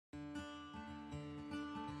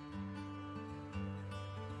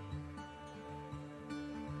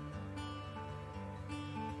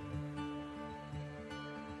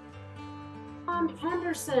Tom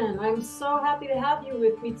Henderson. I'm so happy to have you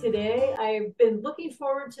with me today. I've been looking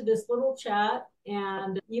forward to this little chat,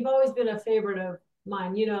 and you've always been a favorite of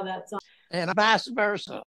mine. You know that. And vice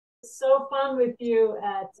versa. So fun with you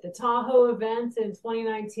at the Tahoe event in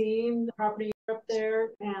 2019, the property up there,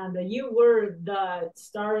 and you were the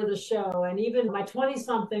star of the show. And even my 20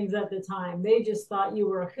 somethings at the time, they just thought you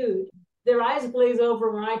were a hoot. Their eyes glaze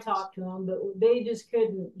over when I talk to them, but they just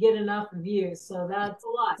couldn't get enough of you. So that's a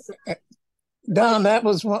lot. So, Don, that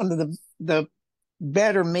was one of the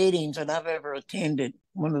better meetings that I've ever attended.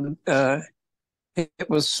 One of it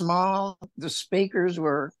was small. The speakers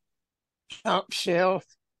were top shelf.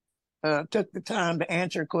 Took the time to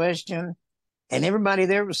answer a question, and everybody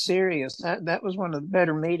there was serious. That was one of the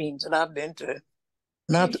better meetings that I've been to.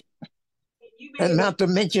 Not to, you and made not to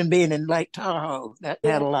mention being in Lake Tahoe. That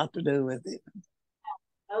had yeah, a lot to do with it.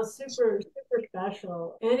 that was super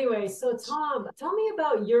special. Anyway, so Tom, tell me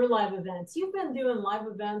about your live events. You've been doing live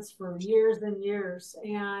events for years and years,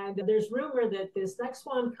 and there's rumor that this next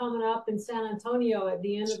one coming up in San Antonio at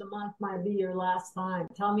the end of the month might be your last time.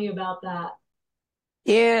 Tell me about that.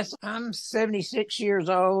 Yes, I'm 76 years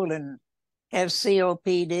old and have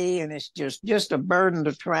COPD, and it's just a burden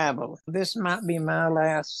to travel. This might be my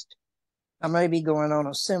last. I may be going on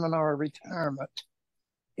a seminar retirement.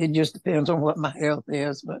 It just depends on what my health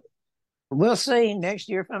is, but we'll see next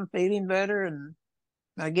year if I'm feeling better and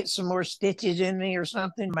I get some more stitches in me or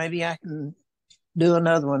something. Maybe I can do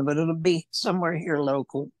another one, but it'll be somewhere here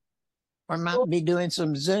local, or might be doing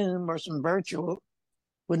some Zoom or some virtual.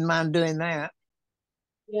 Wouldn't mind doing that.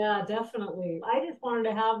 Yeah, definitely. I just wanted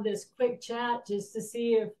to have this quick chat just to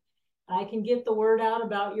see if I can get the word out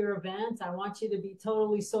about your event. I want you to be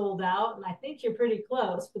totally sold out, and I think you're pretty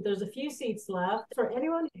close, but there's a few seats left. For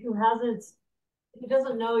anyone who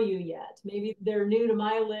doesn't know you yet, maybe they're new to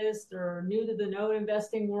my list or new to the note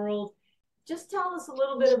investing world, just tell us a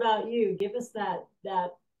little bit about you. Give us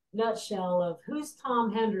that nutshell of who's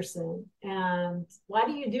Tom Henderson and why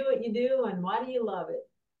do you do what you do and why do you love it?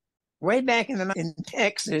 Way back in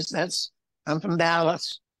Texas, I'm from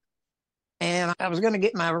Dallas, and I was going to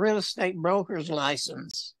get my real estate broker's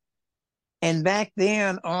license. And back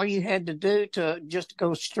then, all you had to do to just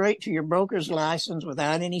go straight to your broker's license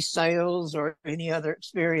without any sales or any other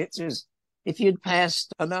experiences, if you'd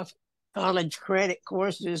passed enough college credit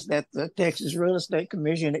courses that the Texas Real Estate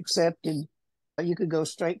Commission accepted, you could go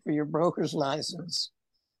straight for your broker's license.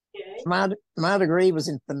 Okay. My degree was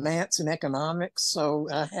in finance and economics, so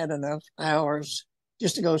I had enough hours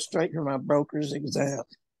just to go straight for my broker's exam.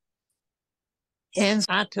 And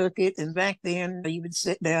I took it, and back then you would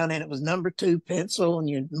sit down and it was number 2 pencil, and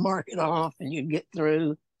you'd mark it off, and you'd get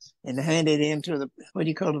through and hand it into the, what do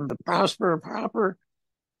you call them, the Prosper Proper,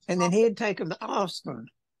 and then he'd take them to Austin,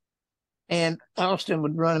 and Austin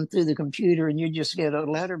would run them through the computer, and you'd just get a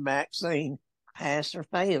letter back saying pass or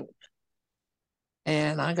failed.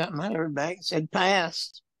 And I got my letter back and said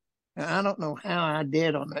passed. And I don't know how I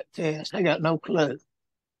did on that test. I got no clue,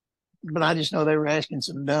 but I just know they were asking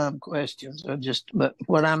some dumb questions. But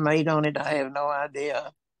what I made on it, I have no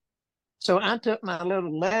idea. So I took my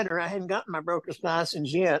little letter. I hadn't gotten my broker's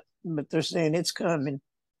license yet, but they're saying it's coming.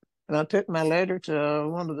 And I took my letter to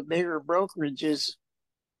one of the bigger brokerages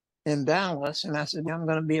in Dallas, and I said, I'm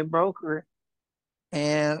going to be a broker,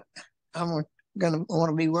 and I'm going to want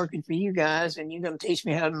to be working for you guys, and you're going to teach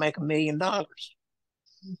me how to make $1 million.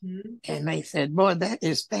 Mm-hmm. And they said, boy, that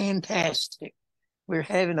is fantastic. We're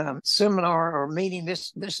having a seminar or meeting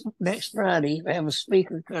this next Friday. We have a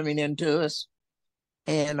speaker coming into us,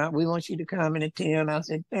 and we want you to come and attend. I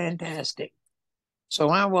said, fantastic. So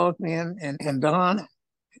I walked in, and Don,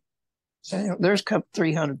 there's a couple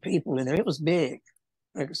 300 people in there. It was big.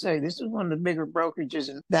 Like I say, this is one of the bigger brokerages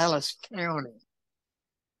in Dallas County.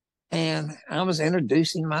 And I was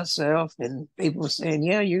introducing myself, and people were saying,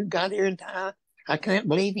 yeah, you got here in time. I can't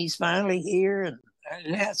believe he's finally here. And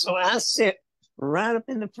yeah, so I sit right up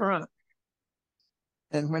in the front.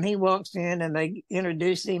 And when he walks in and they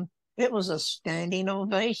introduce him, it was a standing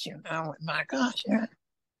ovation. I went, my gosh. Yeah.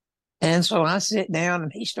 And so I sit down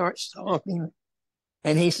and he starts talking,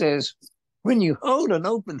 and he says, when you hold an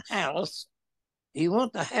open house, you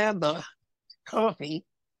want to have the coffee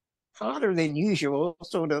hotter than usual,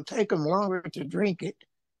 so they'll take them longer to drink it,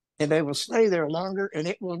 and they will stay there longer, and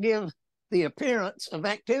it will give the appearance of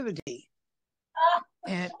activity.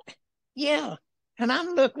 And yeah, and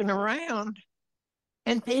I'm looking around,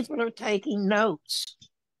 and people are taking notes.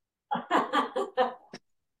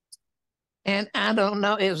 And I don't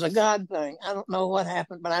know, it was a God thing. I don't know what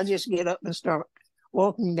happened, but I just get up and start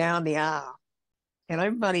walking down the aisle, and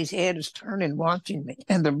everybody's head is turning watching me.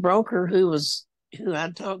 And the broker who was who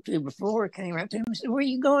I'd talked to before came out to him and said, "Where are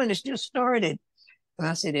you going? It's just started." And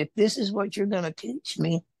I said, "If this is what you're going to teach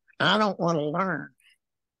me, I don't want to learn."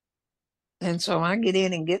 And so I get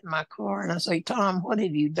in and get in my car and I say, "Tom, what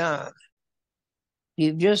have you done?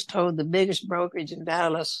 You've just told the biggest brokerage in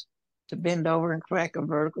Dallas to bend over and crack a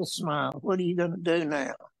vertical smile. What are you going to do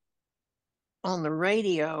now?" On the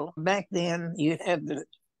radio, back then, you'd have the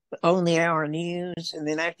on the hour news. And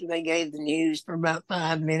then after they gave the news for about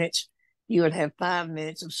 5 minutes, you would have 5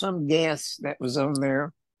 minutes of some guest that was on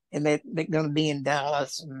there and they're going to be in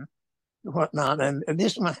Dallas and whatnot. And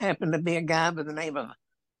this one happened to be a guy by the name of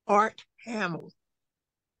Art Hamill.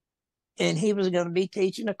 And he was going to be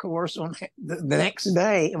teaching a course on the next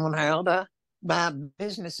day on how to buy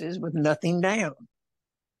businesses with nothing down.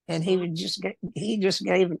 And he just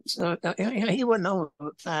gave it. So he wasn't on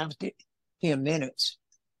for 5 to 10 minutes.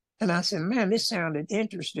 And I said, "Man, this sounded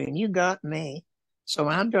interesting. You got me." So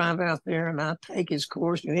I drive out there and I take his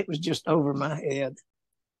course, and it was just over my head.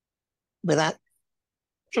 But I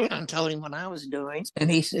told him what I was doing,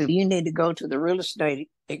 and he said, "You need to go to the real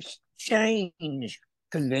estate exchange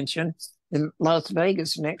convention in Las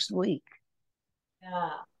Vegas next week."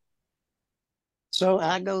 Yeah. So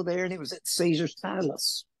I go there, and it was at Caesar's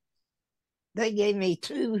Palace. They gave me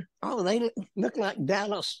they look like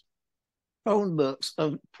Dallas phone books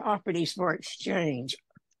of properties for exchange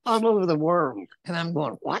all over the world. And I'm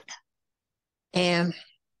going, what? And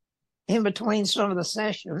in between some of the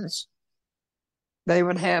sessions, they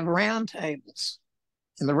would have round tables.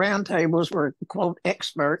 And the round tables were, quote,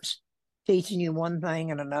 experts teaching you one thing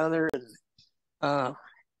and another. And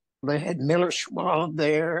they had Miller Schwab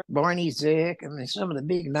there, Barney Zick, and some of the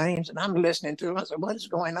big names. And I'm listening to them. I said, what is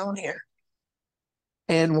going on here?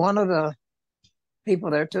 And one of the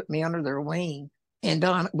people there took me under their wing. And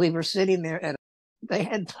Don, we were sitting there they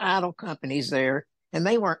had title companies there, and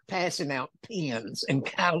they weren't passing out pens and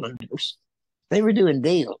calendars. They were doing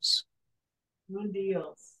deals. Doing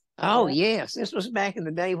deals. Oh, yes. This was back in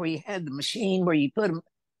the day where you had the machine where you put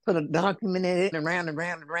a document in it and round and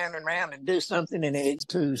round and round and round and do something in it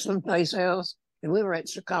to someplace else. And we were at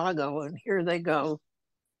Chicago, and here they go.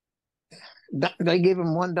 They give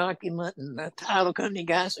them one document, and the title company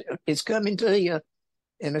guy said, "It's coming to you."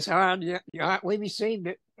 And it's, all right, we received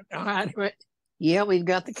it. All right, yeah, we've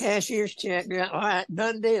got the cashier's check. All right,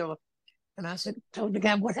 done deal. And I told the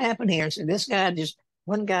guy, "What happened here?" And said,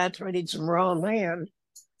 one guy traded some raw land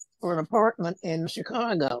for an apartment in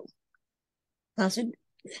Chicago. I said,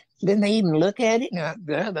 "Didn't they even look at it?" No,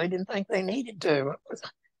 they didn't think they needed to. I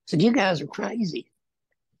said, "You guys are crazy."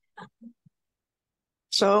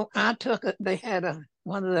 So I took it. They had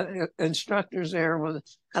one of the instructors there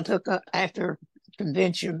I took after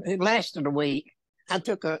convention. It lasted a week. I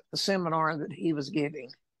took a seminar that he was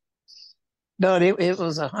giving. But it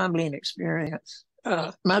was a humbling experience.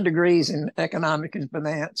 My degree's in economic and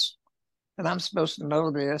finance, and I'm supposed to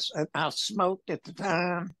know this. I smoked at the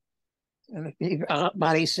time, and if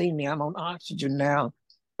anybody see me, I'm on oxygen now.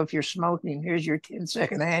 If you're smoking, here's your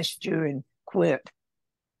 10-second ash chew and quit.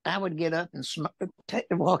 I would get up and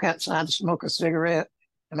walk outside to smoke a cigarette,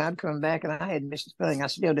 and I'd come back, and I hadn't missed a thing. I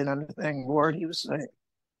still didn't understand a word he was saying.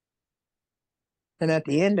 And at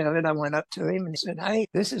the end of it, I went up to him and said, "Hey,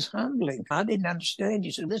 this is humbling. I didn't understand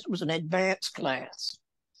you." So this was an advanced class.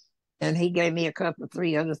 And he gave me a couple of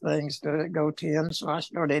 3 other things to go attend. So I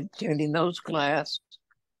started attending those classes.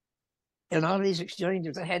 And all these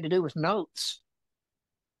exchanges that had to do with notes.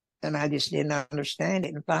 And I just didn't understand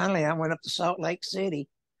it. And finally, I went up to Salt Lake City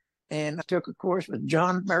and I took a course with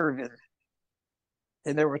John Mervin.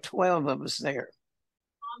 And there were 12 of us there.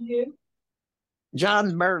 Who?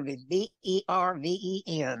 John Mervin,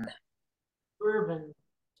 Berven. Mervin.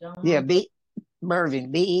 John. Yeah,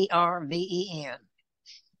 Mervin, Berven.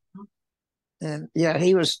 And yeah,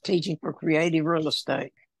 he was teaching for creative real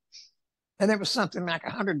estate. And there was something like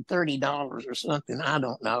 $130 or something. I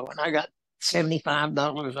don't know. And I got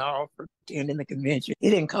 $75 off for attending the convention. It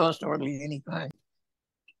didn't cost hardly anything.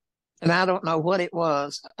 And I don't know what it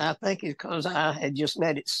was. I think it's because I had just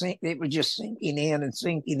let it sink. It was just sinking in and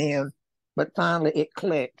sinking in. But finally it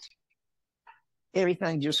clicked.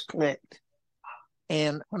 Everything just clicked.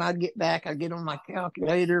 And when I'd get back, I'd get on my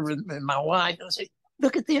calculator with my wife and I'd say,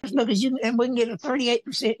 "Look at this, look at you, and we can get a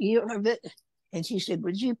 38% yield of it." And she said,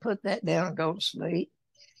 "Would you put that down and go to sleep?"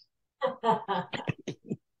 Yeah,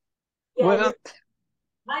 Well,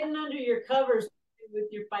 hiding under your covers with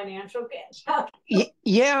your financial cash.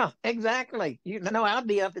 yeah, exactly. I'd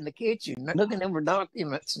be up in the kitchen looking over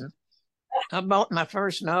documents, and I bought my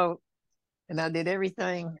first note, and I did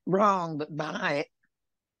everything wrong but buy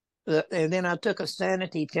it. And then I took a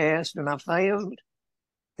sanity test, and I failed.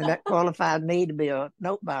 and that qualified me to be a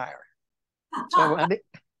note buyer. So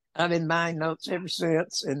I've been buying notes ever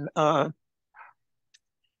since, and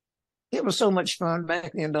it was so much fun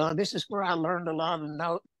back then. This is where I learned a lot of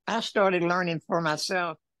note. I started learning for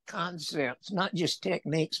myself concepts, not just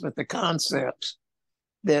techniques, but the concepts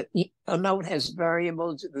that a note has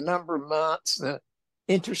variables, the number of months, the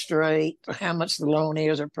interest rate, how much the loan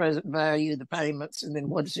is, or present value, the payments, and then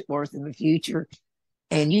what is it worth in the future.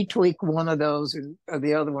 And you tweak one of those, and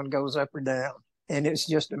the other one goes up or down. And it's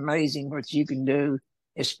just amazing what you can do,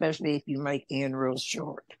 especially if you make end real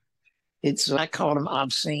short. I call them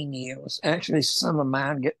obscene yields. Actually, some of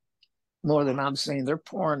mine get more than obscene. They're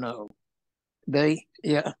porno.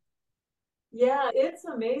 Yeah. Yeah, it's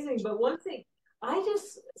amazing. But one thing I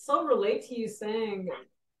just so relate to you saying,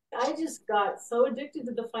 I just got so addicted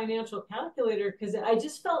to the financial calculator because I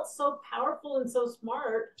just felt so powerful and so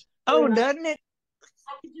smart Oh, when doesn't it?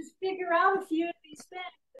 I could just figure out a few of these things.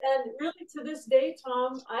 And really, to this day,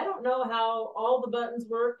 Tom, I don't know how all the buttons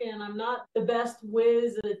work, and I'm not the best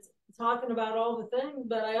whiz at talking about all the things,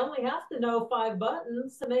 but I only have to know 5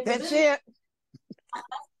 buttons to make a That's business. it.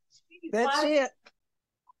 That's Five it.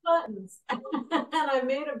 buttons, and I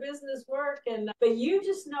made a business work. And but you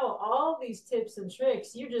just know all these tips and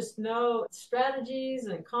tricks. You just know strategies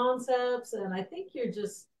and concepts, and I think you're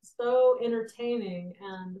just so entertaining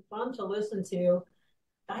and fun to listen to.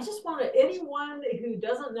 I just want to, anyone who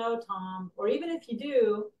doesn't know Tom, or even if you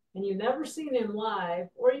do and you've never seen him live,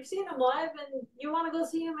 or you've seen him live and you want to go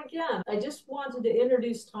see him again, I just wanted to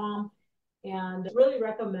introduce Tom and really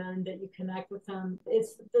recommend that you connect with him.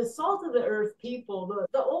 It's the salt of the earth people,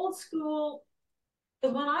 the old school.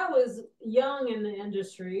 Because when I was young in the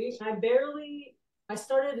industry, I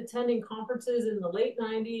started attending conferences in the late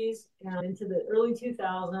 90s and into the early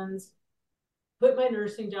 2000s, quit my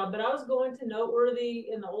nursing job, but I was going to Noteworthy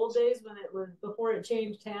in the old days when it was before it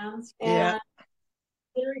changed hands. Yeah. And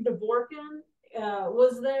Henry DeVorkin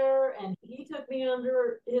was there, and he took me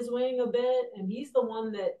under his wing a bit. And he's the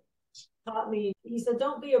one that taught me. He said,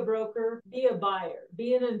 "Don't be a broker, be a buyer,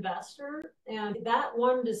 be an investor." And that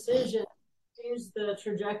one decision changed the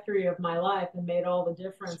trajectory of my life and made all the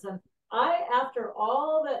difference. And after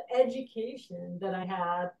all the education that I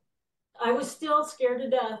had, I was still scared to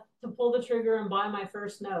death to pull the trigger and buy my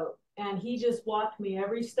first note. And he just walked me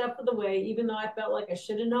every step of the way, even though I felt like I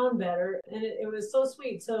should have known better. And it was so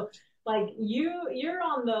sweet. So like you're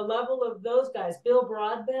on the level of those guys. Bill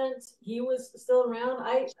Broadbent, he was still around.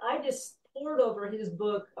 I just poured over his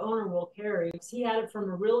book, Owner Will Carry, because he had it from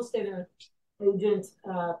a real estate agent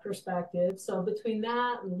perspective. So between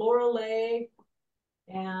that and Laura Lay,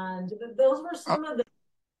 and those were some of the,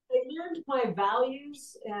 I learned my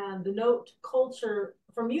values and the note culture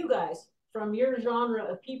from you guys, from your genre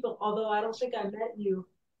of people. Although I don't think I met you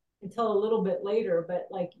until a little bit later, but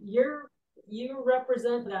like you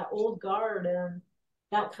represent that old guard and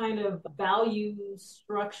that kind of value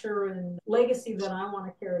structure and legacy that I want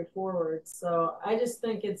to carry forward. So I just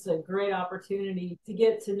think it's a great opportunity to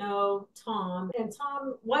get to know Tom. And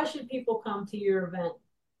Tom, why should people come to your event?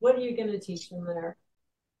 What are you going to teach them there?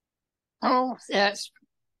 Oh, that's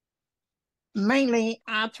mainly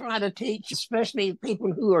I try to teach, especially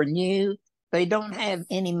people who are new. They don't have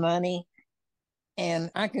any money,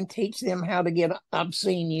 and I can teach them how to get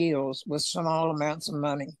obscene yields with small amounts of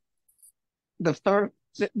money. The first,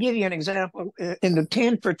 to give you an example, in the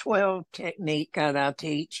 10 for 12 technique that I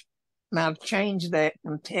teach, and I've changed that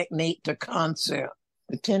from technique to concept.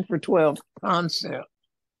 The 10 for 12 concept.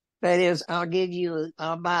 That is, I'll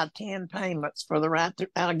buy 10 payments for the right to,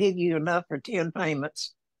 I'll give you enough for 10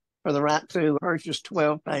 payments for the right to purchase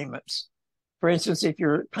 12 payments. For instance, if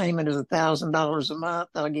your payment is $1,000 a month,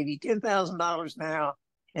 I'll give you $10,000 now,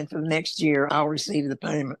 and for the next year, I'll receive the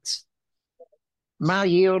payments. My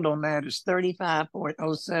yield on that is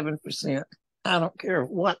 35.07%. I don't care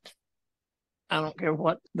what I don't care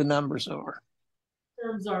what the numbers are.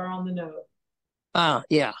 Terms are on the note.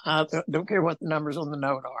 Yeah, I don't care what the numbers on the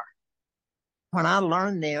note are. When I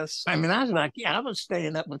learned this, I mean, I was like, yeah, I was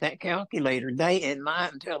staying up with that calculator day and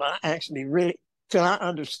night until I actually till I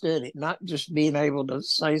understood it, not just being able to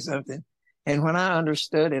say something. And when I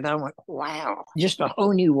understood it, I went, wow, just a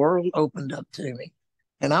whole new world opened up to me.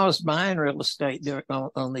 And I was buying real estate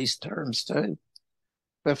on these terms too.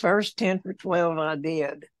 The first 10 for 12 I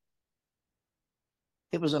did,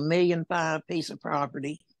 it was $1.5 million piece of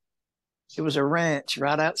property. It was a ranch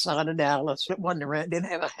right outside of Dallas. It wasn't a ranch,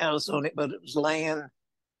 didn't have a house on it, but it was land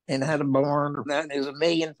and had a barn. It was $1.5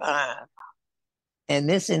 million. And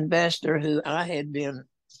this investor who I had been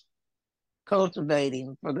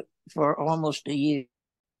cultivating for almost a year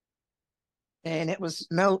and it was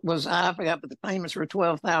note was I forgot, but the payments were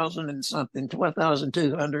 12,000 and something,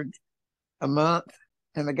 12,200 a month.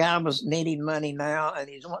 And the guy was needing money now, and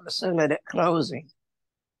he's wanting to sell it at closing.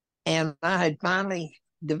 And I had finally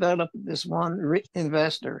developed this one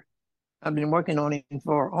investor. I've been working on him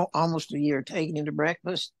for almost a year, taking him to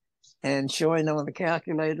breakfast and showing him on the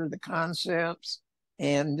calculator the concepts,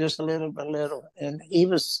 and just a little by little. And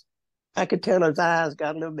I could tell his eyes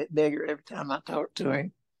got a little bit bigger every time I talked to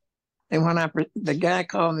him. And the guy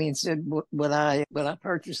called me and said, would I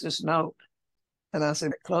purchase this note? And I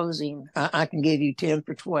said, at closing, I can give you 10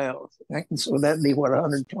 for 12. And so that'd be what,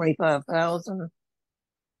 125,000.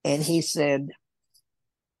 And he said,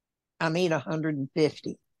 I need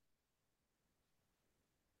 150.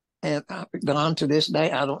 And gone to this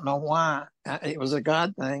day, I don't know why. It was a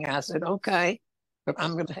God thing. I said, okay, but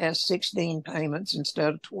I'm going to have 16 payments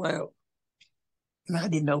instead of 12. And I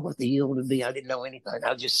didn't know what the yield would be. I didn't know anything.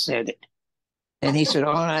 I just said it. And he said,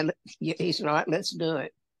 all right. He said, all right, let's do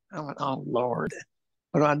it. I went, oh, Lord,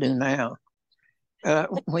 what do I do now?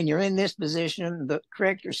 When you're in this position, the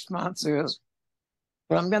correct response is,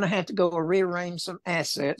 well, I'm going to have to go rearrange some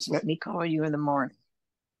assets. Let me call you in the morning.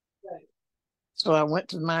 Right. So I went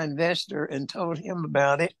to my investor and told him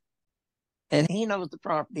about it. And he knows the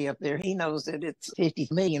property up there. He knows that it's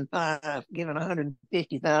 50,500,000, given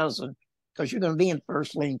 150,000, because you're going to be in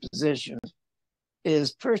first lien position,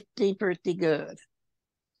 is pretty good.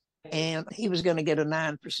 And he was going to get a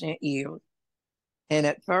 9% yield. And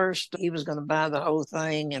at first, he was going to buy the whole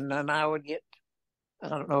thing, and then I would get, I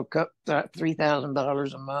don't know,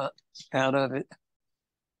 $3,000 a month out of it.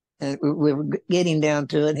 And we were getting down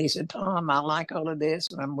to it. He said, Tom, I like all of this,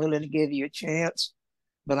 and I'm willing to give you a chance,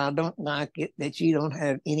 but I don't like it that you don't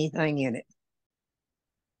have anything in it.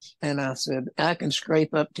 And I said, I can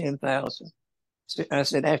scrape up 10,000. So I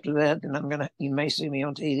said, after that, then you may see me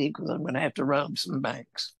on TV because I'm going to have to rob some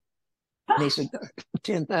banks. And he said,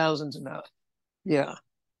 10,000's enough. Yeah.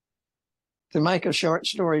 To make a short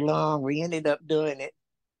story long, we ended up doing it.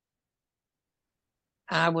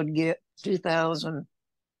 I would get $2,000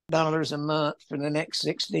 a month for the next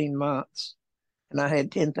 16 months. And I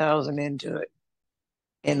had 10,000 into it.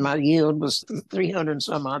 And my yield was 300 and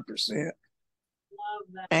some odd percent.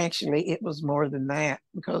 Actually, it was more than that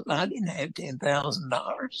because I didn't have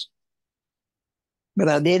 $10,000. But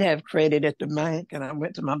I did have credit at the bank, and I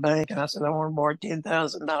went to my bank and I said, I want to borrow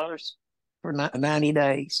 $10,000 for 90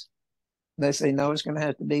 days. They say, no, it's going to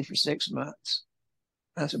have to be for 6 months.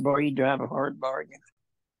 I said, boy, you drive a hard bargain.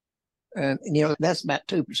 And, that's about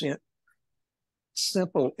 2%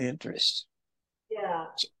 simple interest. Yeah.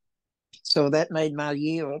 So that made my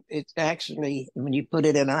yield. It's actually, when you put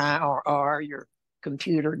it in IRR, your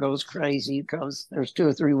computer goes crazy because there's 2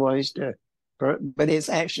 or 3 ways but it's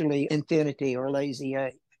actually infinity or lazy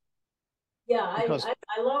 8. Yeah, I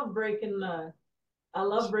love breaking the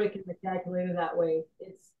calculator that way.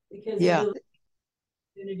 It's because yeah, it is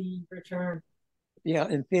infinity return. Yeah,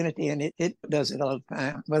 infinity, and it does it all the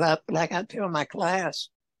time. But like I tell my class,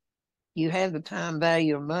 you have the time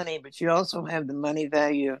value of money, but you also have the money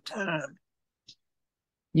value of time.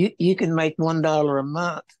 You can make $1 a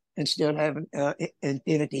month and still have an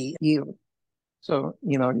infinity yield. So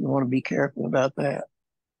you want to be careful about that.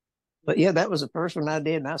 But yeah, that was the first one I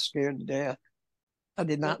did, and I was scared to death. I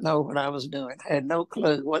did not know what I was doing. I had no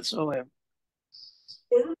clue whatsoever.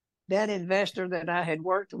 That investor that I had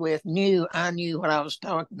worked with I knew what I was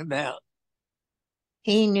talking about.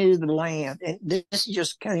 He knew the land. And this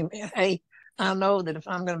just came in. Hey, I know that if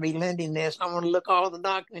I'm going to be lending this, I want to look all the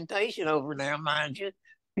documentation over now, mind you.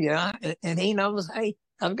 Yeah. And he knows, hey,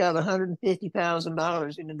 I've got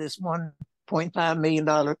 $150,000 into this $1.5 million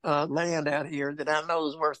land out here that I know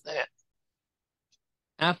is worth that.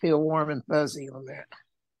 I feel warm and fuzzy on that.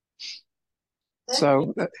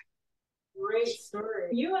 So great story.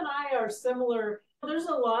 You and I are similar. There's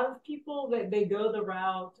a lot of people that they go the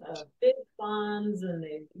route of big funds, and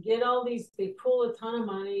they pull a ton of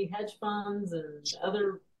money, hedge funds and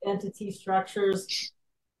other entity structures.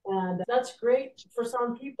 And that's great for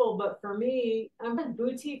some people, but for me, I'm a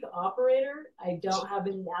boutique operator. I don't have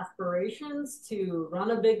any aspirations to run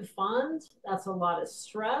a big fund. That's a lot of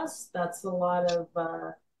stress. That's a lot of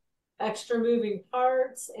extra moving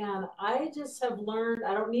parts. And I just have learned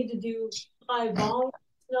I don't need to do high volume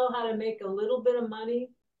to know how to make a little bit of money,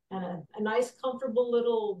 and a nice, comfortable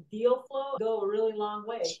little deal flow go a really long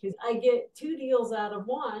way. Because I get 2 deals out of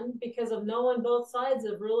one because of knowing both sides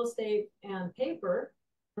of real estate and paper,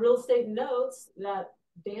 real estate notes that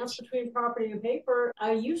dance between property and paper.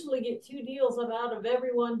 I usually get 2 deals out of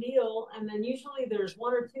every one deal, and then usually there's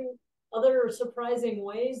 1 or 2 other surprising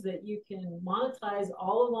ways that you can monetize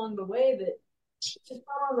all along the way that It's just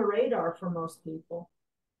not on the radar for most people.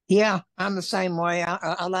 Yeah, I'm the same way.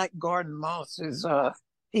 I like Gordon Moss.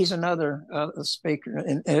 He's another speaker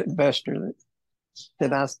and investor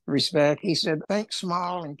that I respect. He said, "Think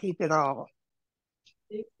small and keep it all."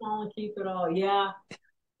 Big, small, and keep it all. Yeah.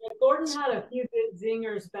 Yeah, Gordon had a few good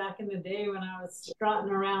zingers back in the day when I was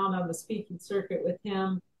trotting around on the speaking circuit with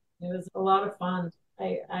him. It was a lot of fun.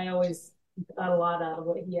 I always got a lot out of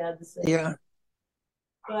what he had to say. Yeah.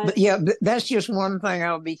 But But yeah, that's just one thing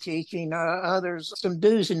I'll be teaching. Others, some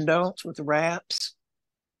do's and don'ts with wraps.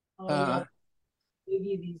 oh Uh, yeah,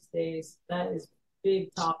 biggie these days. That is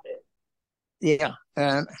big topic. yeah,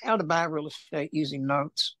 and how to buy real estate using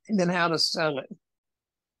notes, and then how to sell it.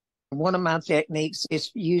 One of my techniques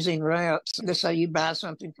is using wraps. Let's say you buy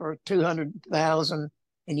something for 200,000,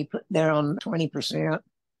 and you put down 20%,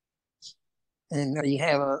 and you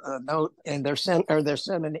have a note, and they're selling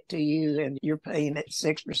it to you, and you're paying it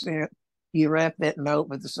 6%. You wrap that note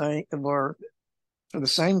with the same or for the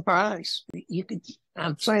same price. You could,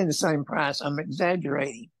 I'm saying the same price, I'm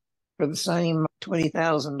exaggerating. For the same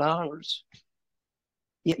 $20,000,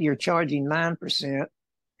 you're charging 9%,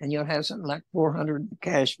 and you'll have something like 400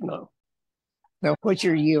 cash flow. Now, what's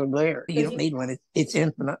your yield there? You Because don't need one, it's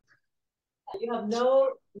infinite. you have no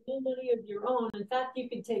money of your own. In fact, you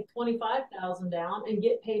could take 25,000 down and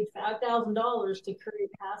get paid $5,000 to create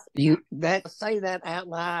passive. Say that out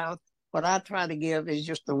loud. What I try to give is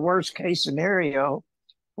just the worst case scenario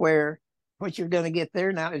where what you're going to get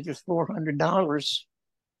there now is just $400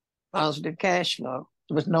 positive cash flow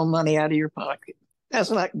with no money out of your pocket. That's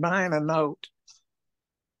like buying a note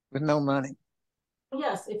with no money.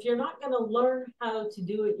 Yes, if you're not going to learn how to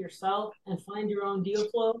do it yourself and find your own deal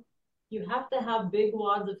flow, you have to have big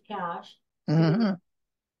wads of cash, either Mm-hmm.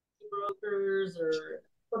 brokers or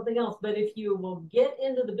something else. But if you will get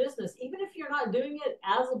into the business, even if you're not doing it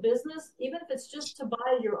as a business, even if it's just to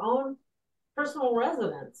buy your own personal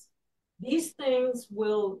residence, these things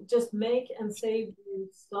will just make and save you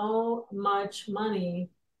so much money.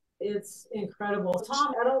 It's incredible.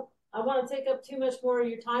 Tom, I want to take up too much more of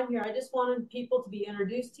your time here. I just wanted people to be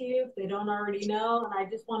introduced to you if they don't already know. And I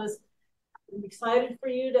just want to, I'm excited for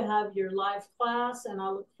you to have your live class. And I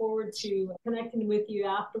look forward to connecting with you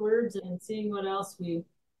afterwards and seeing what else we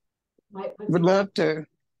might put Would together. love to.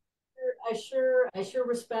 I sure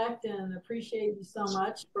respect and appreciate you so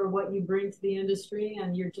much for what you bring to the industry,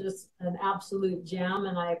 and you're just an absolute gem.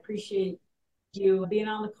 And I appreciate you being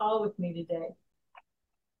on the call with me today.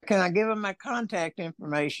 Can I give them my contact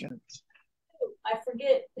information? I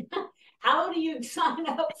forget. How do you sign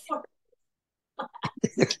up for?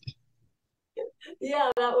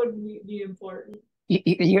 Yeah, that would be important.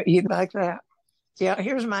 You'd like that? Yeah,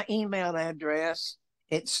 here's my email address.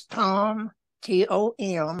 It's Tom,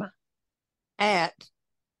 TOM, at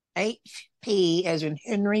HP, as in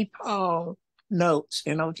Henry Paul, notes,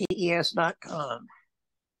 NOTES.com.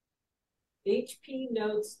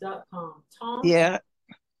 hpnotes.com. Tom. Yeah,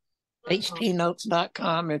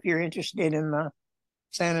 hpnotes.com. If you're interested in the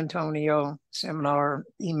San Antonio seminar,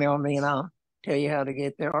 email me and I'll tell you how to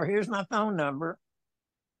get there. Or here's my phone number,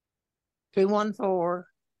 214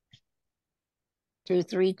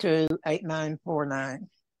 232 8949.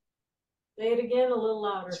 Say it again a little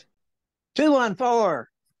louder. 214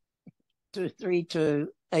 232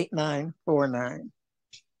 8949.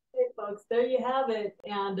 Hey, folks, there you have it.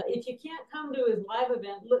 And if you can't come to his live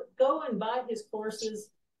event, look, go and buy his courses.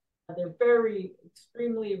 They're very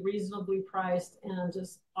extremely reasonably priced and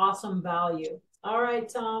just awesome value. All right,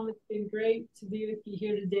 Tom, it's been great to be with you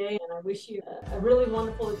here today, and I wish you a really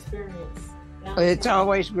wonderful experience. It's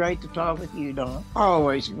always great to talk with you, Don.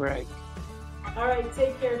 Always great. All right,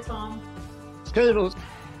 take care, Tom. Toodles.